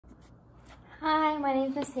Hi, my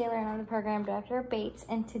name is Miss Taylor and I'm the program director at Bates,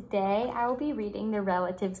 and today I will be reading The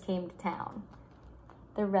Relatives Came to Town.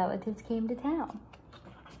 The Relatives Came to Town.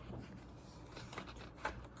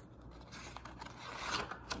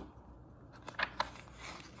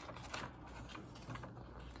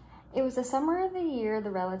 It was the summer of the year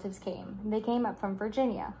the relatives came. They came up from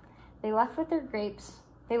Virginia. They left when their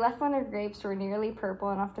grapes were nearly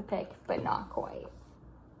purple enough to pick, but not quite.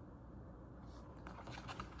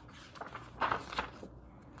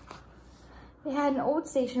 They had an old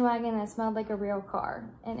station wagon that smelled like a real car,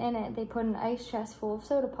 and in it they put an ice chest full of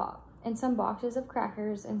soda pop, and some boxes of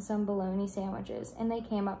crackers and some bologna sandwiches, and they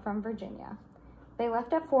came up from Virginia. They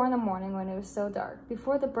left at 4 in the morning when it was still dark,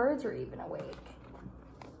 before the birds were even awake.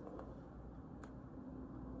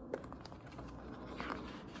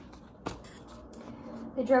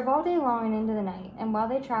 They drove all day long and into the night, and while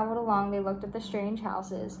they traveled along, they looked at the strange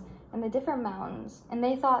houses and the different mountains, and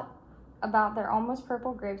they thought about their almost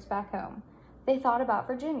purple grapes back home. They thought about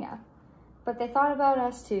Virginia, but they thought about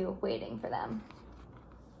us too, waiting for them.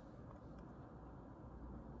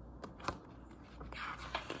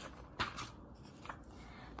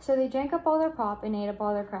 So they drank up all their pop and ate up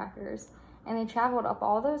all their crackers, and they traveled up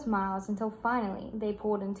all those miles until finally they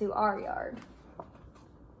pulled into our yard.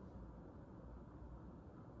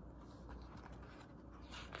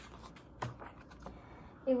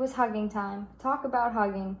 It was hugging time. Talk about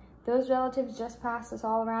hugging. Those relatives just passed us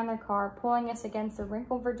all around their car, pulling us against the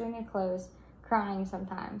wrinkled Virginia clothes, crying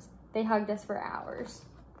sometimes. They hugged us for hours.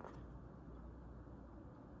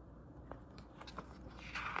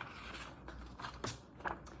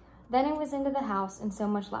 Then it was into the house and so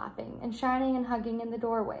much laughing and shining and hugging in the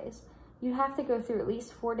doorways. You'd have to go through at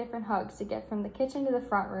least 4 different hugs to get from the kitchen to the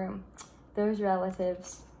front room. Those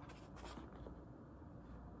relatives.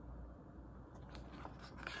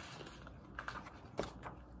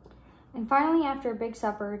 And finally, after a big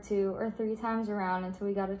supper 2 or 3 times around until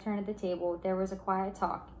we got a turn at the table, there was a quiet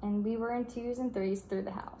talk, and we were in 2s and 3s through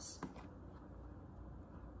the house.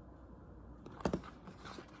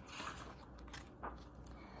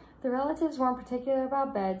 The relatives weren't particular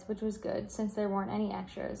about beds, which was good, since there weren't any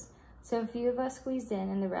extras, so a few of us squeezed in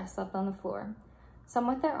and the rest slept on the floor. Some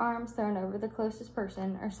with their arms thrown over the closest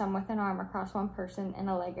person, or some with an arm across one person and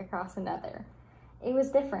a leg across another. It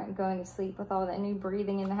was different going to sleep with all that new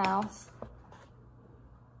breathing in the house.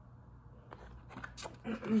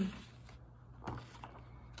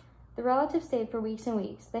 The relatives stayed for weeks and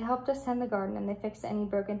weeks. They helped us tend the garden and they fixed any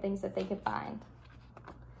broken things that they could find.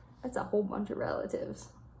 That's a whole bunch of relatives.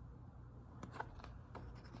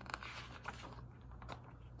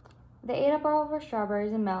 They ate up all of our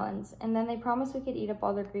strawberries and melons, and then they promised we could eat up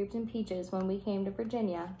all their grapes and peaches when we came to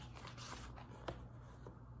Virginia.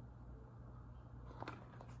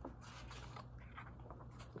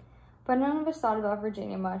 But none of us thought about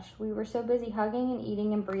Virginia much. We were so busy hugging and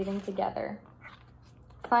eating and breathing together.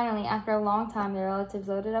 Finally, after a long time, the relatives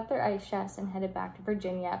loaded up their ice chests and headed back to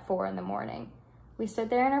Virginia at 4 in the morning. We stood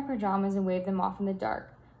there in our pajamas and waved them off in the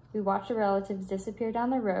dark. We watched the relatives disappear down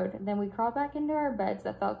the road, then we crawled back into our beds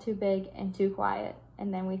that felt too big and too quiet,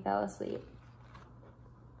 and then we fell asleep.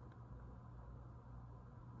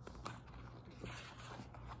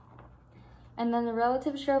 And then the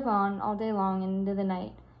relatives drove on all day long and into the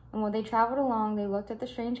night. And while they traveled along, they looked at the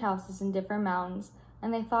strange houses in different mountains,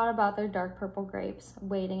 and they thought about their dark purple grapes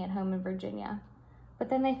waiting at home in Virginia. But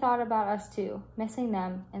then they thought about us too, missing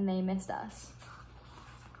them, and they missed us.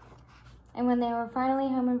 And when they were finally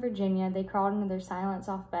home in Virginia, they crawled into their silent,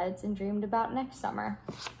 soft beds and dreamed about next summer.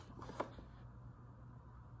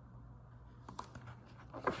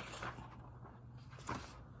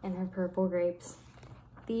 And her purple grapes.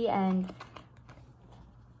 The end.